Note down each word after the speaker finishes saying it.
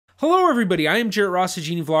Hello everybody, I am Jarrett Ross, the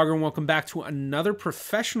GeneaVlogger, and welcome back to another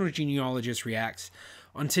professional Genealogist Reacts.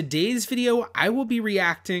 On today's video, I will be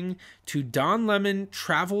reacting to Don Lemon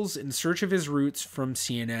Travels in Search of His Roots from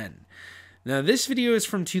CNN. Now this video is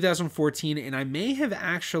from 2014, and I may have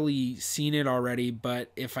actually seen it already,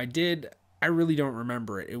 but if I did, I really don't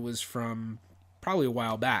remember it. It was from probably a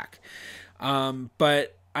while back.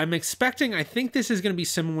 But I'm expecting, I think this is going to be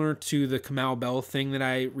similar to the Kamau Bell thing that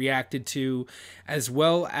I reacted to, as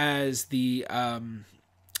well as the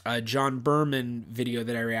John Berman video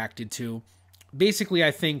that I reacted to. Basically,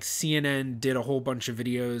 I think CNN did a whole bunch of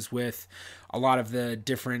videos with a lot of the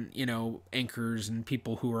different, anchors and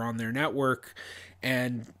people who are on their network,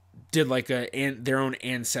 and did like their own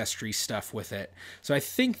Ancestry stuff with it. So I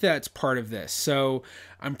think that's part of this. So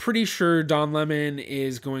I'm pretty sure Don Lemon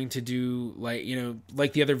is going to do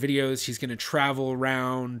like the other videos. He's going to travel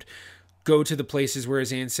around, go to the places where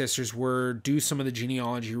his ancestors were, do some of the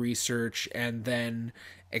genealogy research, and then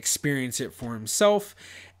experience it for himself.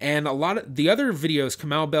 And a lot of the other videos,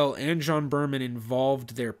 Kamau Bell and John Berman,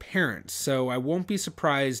 involved their parents. So I won't be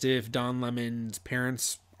surprised if Don Lemon's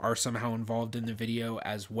parents are somehow involved in the video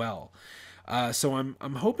as well. So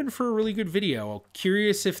I'm hoping for a really good video. I'm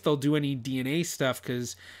curious if they'll do any DNA stuff,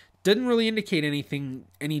 because didn't really indicate any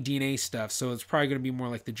DNA stuff, so it's probably going to be more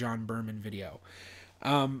like the John Berman video.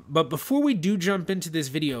 But before we do jump into this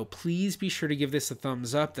video, please be sure to give this a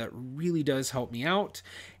thumbs up. That really does help me out.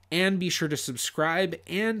 And be sure to subscribe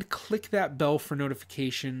and click that bell for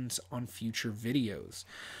notifications on future videos.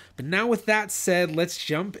 But now with that said, let's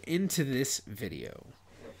jump into this video.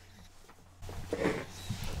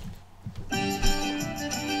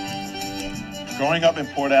 Growing up in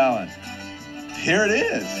Port Allen, here it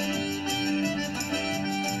is.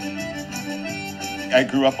 I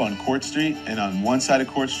grew up on Court Street, and on one side of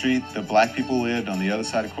Court Street, the black people lived. On the other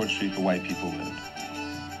side of Court Street, the white people lived.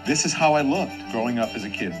 This is how I looked growing up as a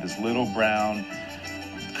kid. This little brown,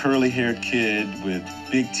 curly-haired kid with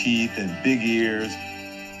big teeth and big ears.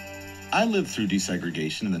 I lived through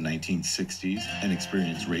desegregation in the 1960s and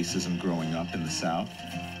experienced racism growing up in the South.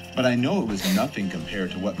 But I know it was nothing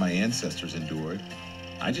compared to what my ancestors endured.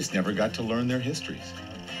 I just never got to learn their histories.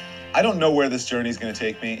 I don't know where this journey is going to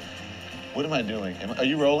take me. What am I doing? Are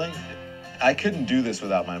you rolling? I couldn't do this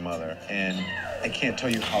without my mother, and I can't tell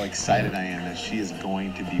you how excited I am that she is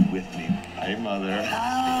going to be with me. Hi, Mother.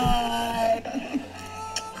 Hi.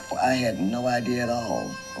 I had no idea at all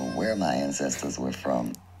where my ancestors were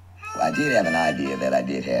from. I did have an idea that I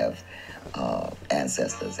did have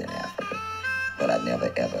ancestors in Africa, but I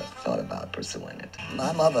never ever thought about pursuing it.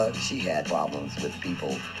 My mother, she had problems with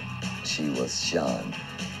people. She was shunned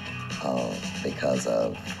because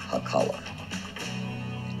of her color.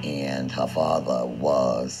 And her father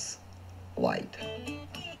was white.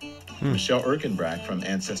 Michelle Erkenbrack from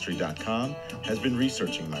Ancestry.com has been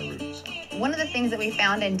researching my roots. One of the things that we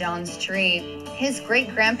found in Don's tree, his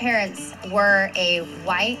great-grandparents were a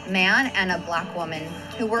white man and a black woman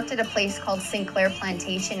who worked at a place called Sinclair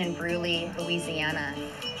Plantation in Bruley, Louisiana.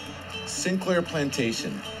 Sinclair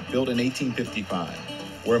Plantation, built in 1855,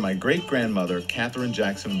 where my great-grandmother, Catherine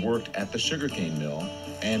Jackson, worked at the sugarcane mill,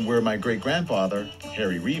 and where my great-grandfather,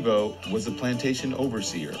 Harry Revo, was a plantation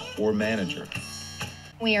overseer or manager.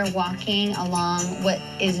 We are walking along what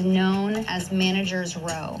is known as Manager's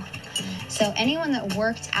Row. So anyone that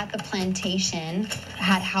worked at the plantation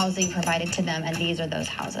had housing provided to them, and these are those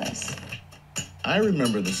houses. I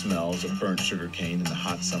remember the smells of burnt sugarcane in the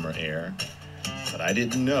hot summer air, but I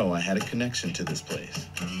didn't know I had a connection to this place.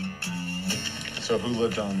 So who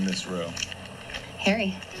lived on this row?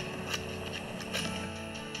 Harry.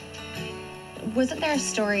 Wasn't there a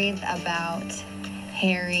story about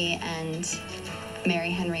Harry and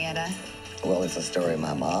Mary Henrietta? Well, it's a story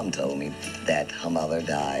my mom told me that her mother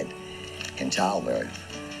died in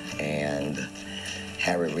childbirth, and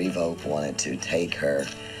Harry Revo wanted to take her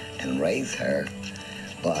and raise her,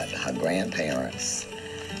 but her grandparents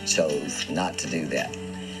chose not to do that.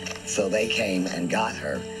 So they came and got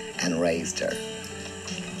her and raised her.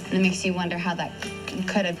 And it makes you wonder how that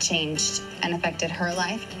could have changed and affected her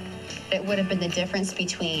life. It would have been the difference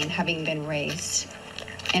between having been raised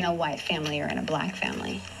in a white family or in a black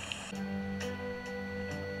family.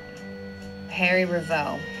 Harry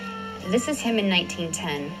Revo. This is him in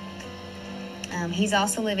 1910. He's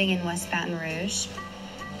also living in West Baton Rouge,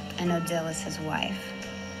 and Odile is his wife.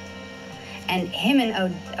 And him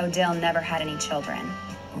and Odile never had any children.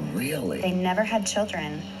 Really? They never had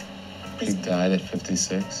children. He died at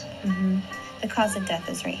 56? Mm-hmm. The cause of death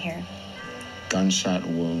is right here. Gunshot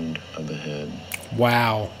wound of the head.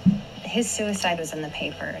 Wow. His suicide was in the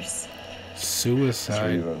papers.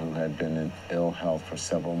 Suicide. Reaver, who had been in ill health for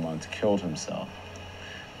several months, killed himself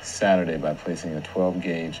Saturday by placing a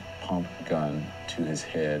 12-gauge pump gun to his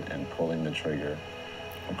head and pulling the trigger.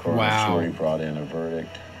 A coroner's jury brought in a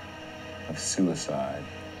verdict of suicide.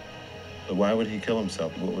 But why would he kill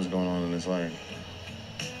himself? What was going on in his life?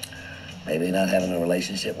 Maybe not having a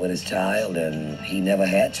relationship with his child, and he never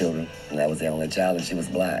had children, and that was the only child, and she was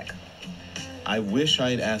black. I wish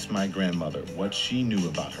I had asked my grandmother what she knew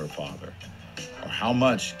about her father, or how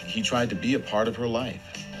much he tried to be a part of her life.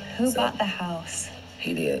 Who bought the house?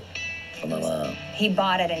 He did, for my mom. He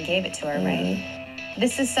bought it and gave it to her, right?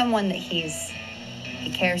 This is someone that he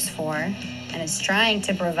cares for and is trying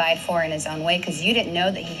to provide for in his own way, because you didn't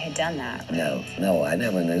know that he had done that. Right? No, I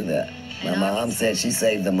never knew that. My mom said she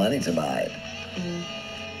saved the money to buy it.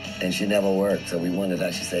 And she never worked, so we wondered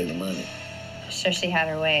how she saved the money. Sure, she had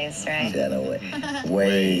her ways, right? She had her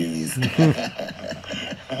ways.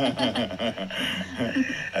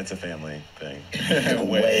 That's a family thing.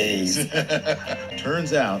 Ways.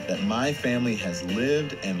 Turns out that my family has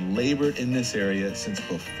lived and labored in this area since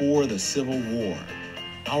before the Civil War.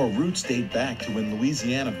 Our roots date back to when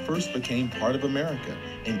Louisiana first became part of America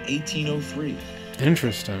in 1803.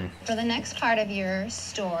 Interesting. For the next part of your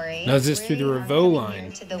story, now, is this through the Reveau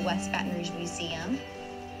line? To the West Baton Rouge Museum.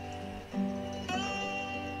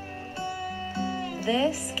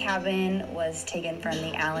 This cabin was taken from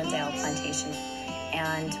the Allendale plantation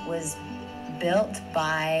and was built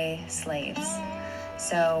by slaves.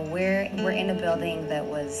 So we're in a building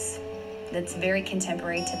that's very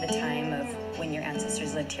contemporary to the time of when your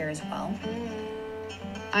ancestors lived here as well.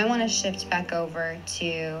 I want to shift back over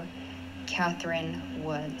to Catherine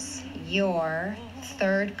Woods, your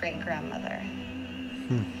third great-grandmother.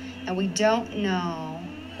 And we don't know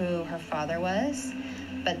who her father was,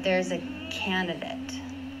 but there's a candidate.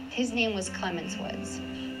 His name was Clemens Woods.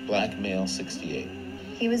 Black male, 68.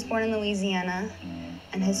 He was born in Louisiana,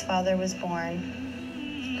 and his father was born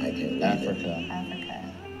Africa.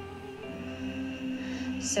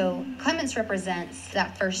 So Clemens represents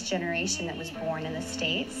that first generation that was born in the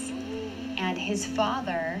States, and his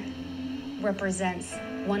father represents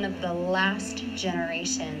one of the last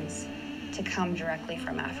generations to come directly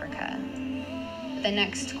from Africa. The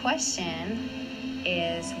next question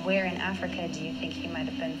is, where in Africa do you think he might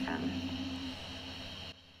have been from?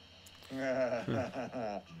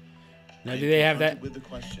 Now, do they have that? With the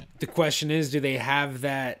question. The question is, do they have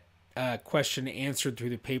that question answered through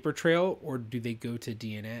the paper trail, or do they go to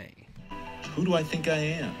DNA? Who do I think I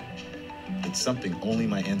am? It's something only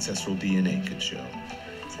my ancestral DNA could show.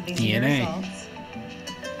 So these are your results.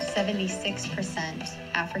 76%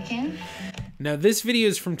 African. Now, this video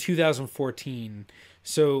is from 2014,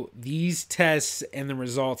 so these tests and the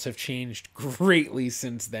results have changed greatly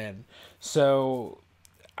since then. So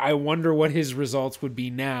I wonder what his results would be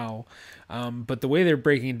now. But the way they're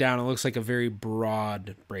breaking it down, it looks like a very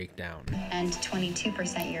broad breakdown. And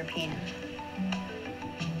 22% European.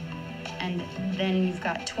 And then you've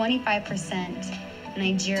got 25%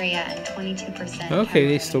 Nigeria and 22%. Okay,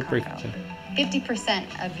 they still break it down.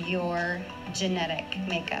 50% of your genetic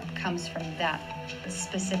makeup comes from that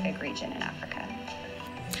specific region in Africa.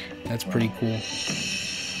 That's pretty cool.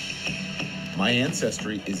 My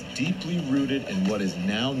ancestry is deeply rooted in what is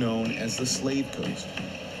now known as the Slave Coast.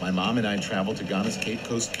 My mom and I traveled to Ghana's Cape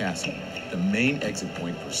Coast Castle, the main exit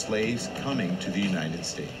point for slaves coming to the United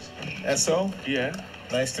States. S.O.? Yeah.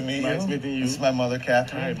 Nice to meet you. Nice meeting you. This is my mother,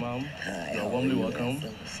 Catherine. Hi, Mom. You're warmly welcome.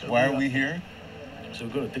 Why are we here? So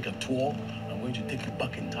we're going to take a tour. I'm going to take you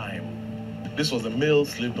back in time. This was the male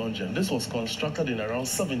slave dungeon. This was constructed in around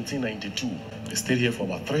 1792. They stayed here for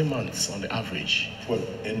about 3 months on the average. Well,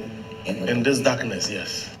 In this darkness,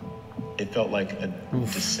 yes. it felt like a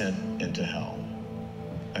descent into hell.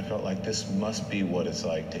 I felt like this must be what it's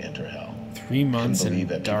like to enter hell. 3 months in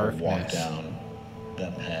that darkness. people walked down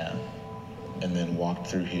that path and then walked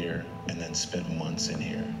through here and then spent months in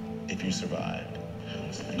here, if you survived.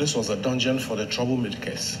 This was a dungeon for the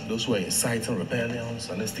troublemakers, those who were inciting rebellions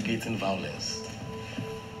and instigating violence.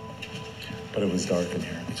 But it was dark in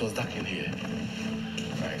here. It was dark in here.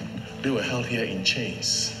 Right. They were held here in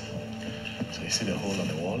chains. So you see the hole on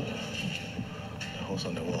the wall? The holes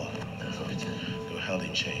on the wall. They were held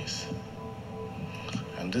in chains.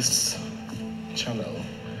 And this channel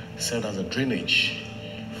served as a drainage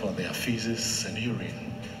for their feces and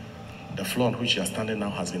urine. The floor on which you are standing now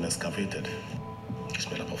has been excavated. It's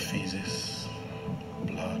made up of feces,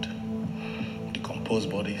 blood, decomposed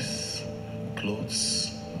bodies,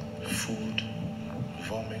 clothes, food,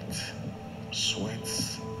 vomit,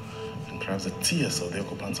 sweat, and perhaps the tears of the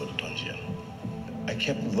occupants of the dungeon. I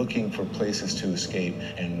kept looking for places to escape,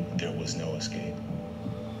 and there was no escape.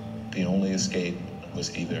 The only escape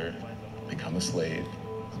was either become a slave,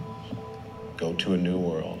 go to a new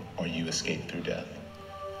world, or you escape through death.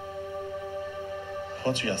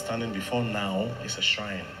 What we are standing before now is a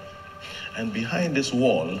shrine. And behind this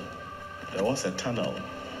wall, there was a tunnel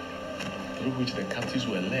through which the captives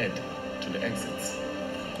were led to the exits.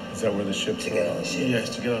 Is that where the ships To get on were? the ship.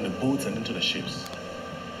 Yes, to get on the boats and into the ships.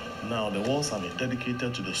 Now, the walls have been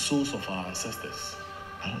dedicated to the souls of our ancestors.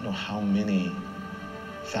 I don't know how many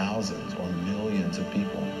thousands or millions of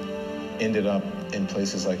people ended up in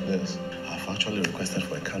places like this. I've actually requested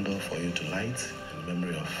for a candle for you to light in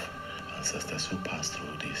memory of ancestors who passed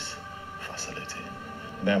through this facility.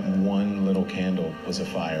 That one little candle was a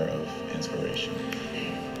fire of inspiration.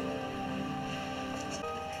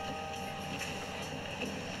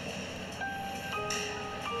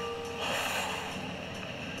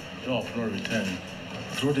 Door of no return.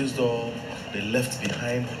 Through this door, they left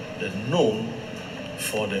behind the known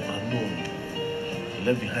for the unknown. They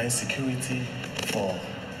left behind security for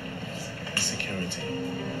insecurity.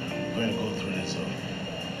 We're going to go through this door.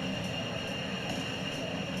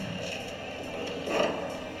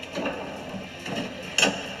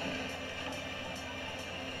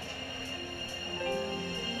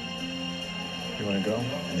 You want to go?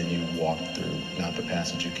 And then you walk through, not the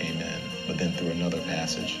passage you came in, but then through another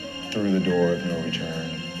passage, through the door of no return,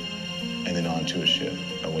 and then onto a ship,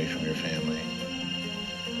 away from your family.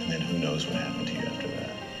 And then who knows what happened to you after that.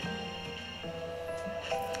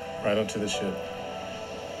 Right onto the ship.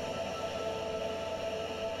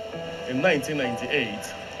 In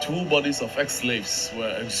 1998, 2 bodies of ex-slaves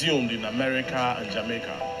were exhumed in America and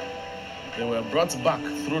Jamaica. They were brought back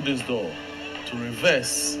through this door to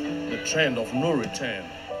reverse the trend of no return.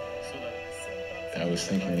 I was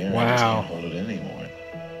thinking there, I Wow. just can't hold it anymore.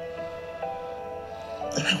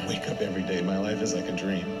 I wake up every day, my life is like a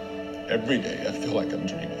dream. Every day I feel like I'm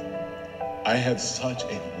dreaming. I have such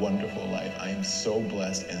a wonderful life. I am so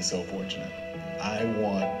blessed and so fortunate. I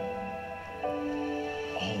want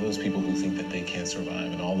all those people who think that they can't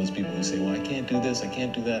survive and all those people who say, well, I can't do this, I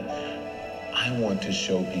can't do that. I want to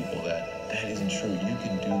show people that that isn't true. You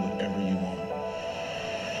can do whatever you want.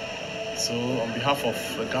 So, on behalf of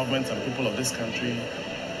the government and people of this country,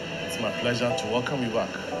 it's my pleasure to welcome you back.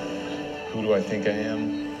 Who do I think I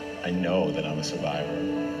am? I know that I'm a survivor,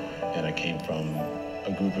 and I came from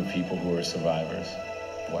a group of people who are survivors.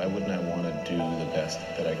 Why wouldn't I want to do the best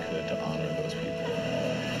that I could to honor those people?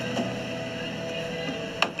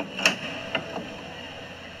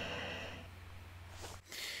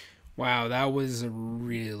 Wow, that was a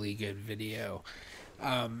really good video.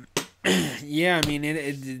 Yeah, I mean,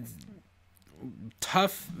 it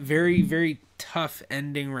tough, very, very tough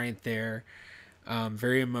ending right there.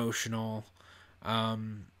 Very emotional.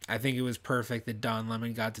 I think it was perfect that Don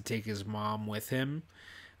Lemon got to take his mom with him.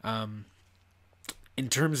 In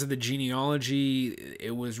terms of the genealogy,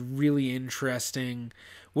 it was really interesting.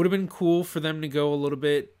 Would have been cool for them to go a little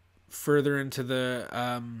bit further into the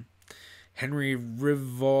Henry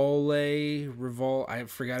Rivol, I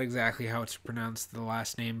forgot exactly how it's pronounced, the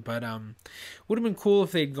last name, but would have been cool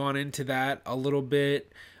if they'd gone into that a little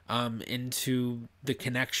bit, into the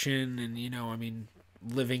connection and, you know, I mean,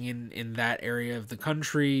 living in that area of the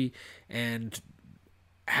country and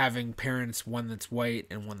having parents, one that's white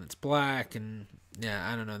and one that's black, and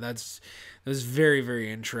yeah, I don't know, that was very,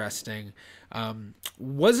 very interesting.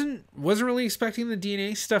 Wasn't really expecting the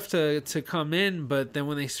DNA stuff to come in, but then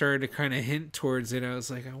when they started to kind of hint towards it, I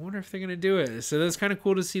was like, I wonder if they're gonna do it. So that's kind of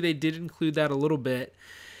cool to see they did include that a little bit.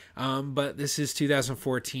 But this is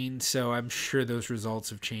 2014, so I'm sure those results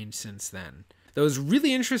have changed since then. That was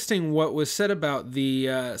really interesting what was said about the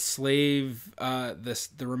the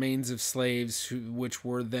remains of slaves which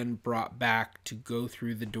were then brought back to go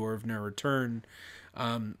through the door of no return.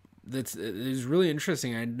 It was really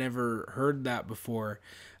interesting. I'd never heard that before,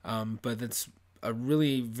 but that's a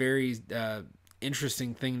really very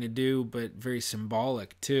interesting thing to do, but very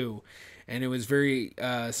symbolic too. And it was very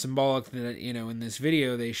symbolic that, you know, in this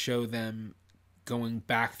video they show them going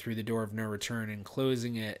back through the door of no return and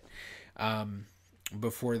closing it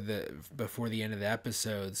before the end of the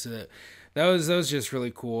episode. So that was just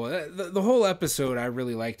really cool. The whole episode, I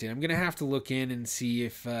really liked it. I'm gonna have to look in and see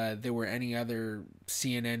if there were any other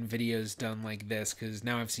CNN videos done like this, because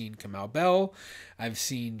now I've seen Kamau Bell, I've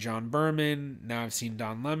seen John Berman, now I've seen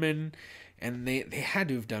Don Lemon, And they had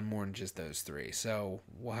to have done more than just those 3. So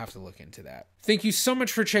we'll have to look into that. Thank you so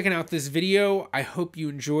much for checking out this video. I hope you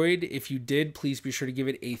enjoyed. If you did, please be sure to give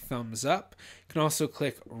it a thumbs up. You can also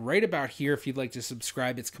click right about here if you'd like to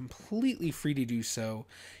subscribe. It's completely free to do so.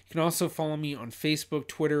 You can also follow me on Facebook,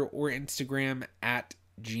 Twitter, or Instagram at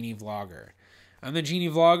GeneaVlogger. I'm the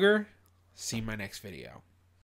GeneaVlogger. See you in my next video.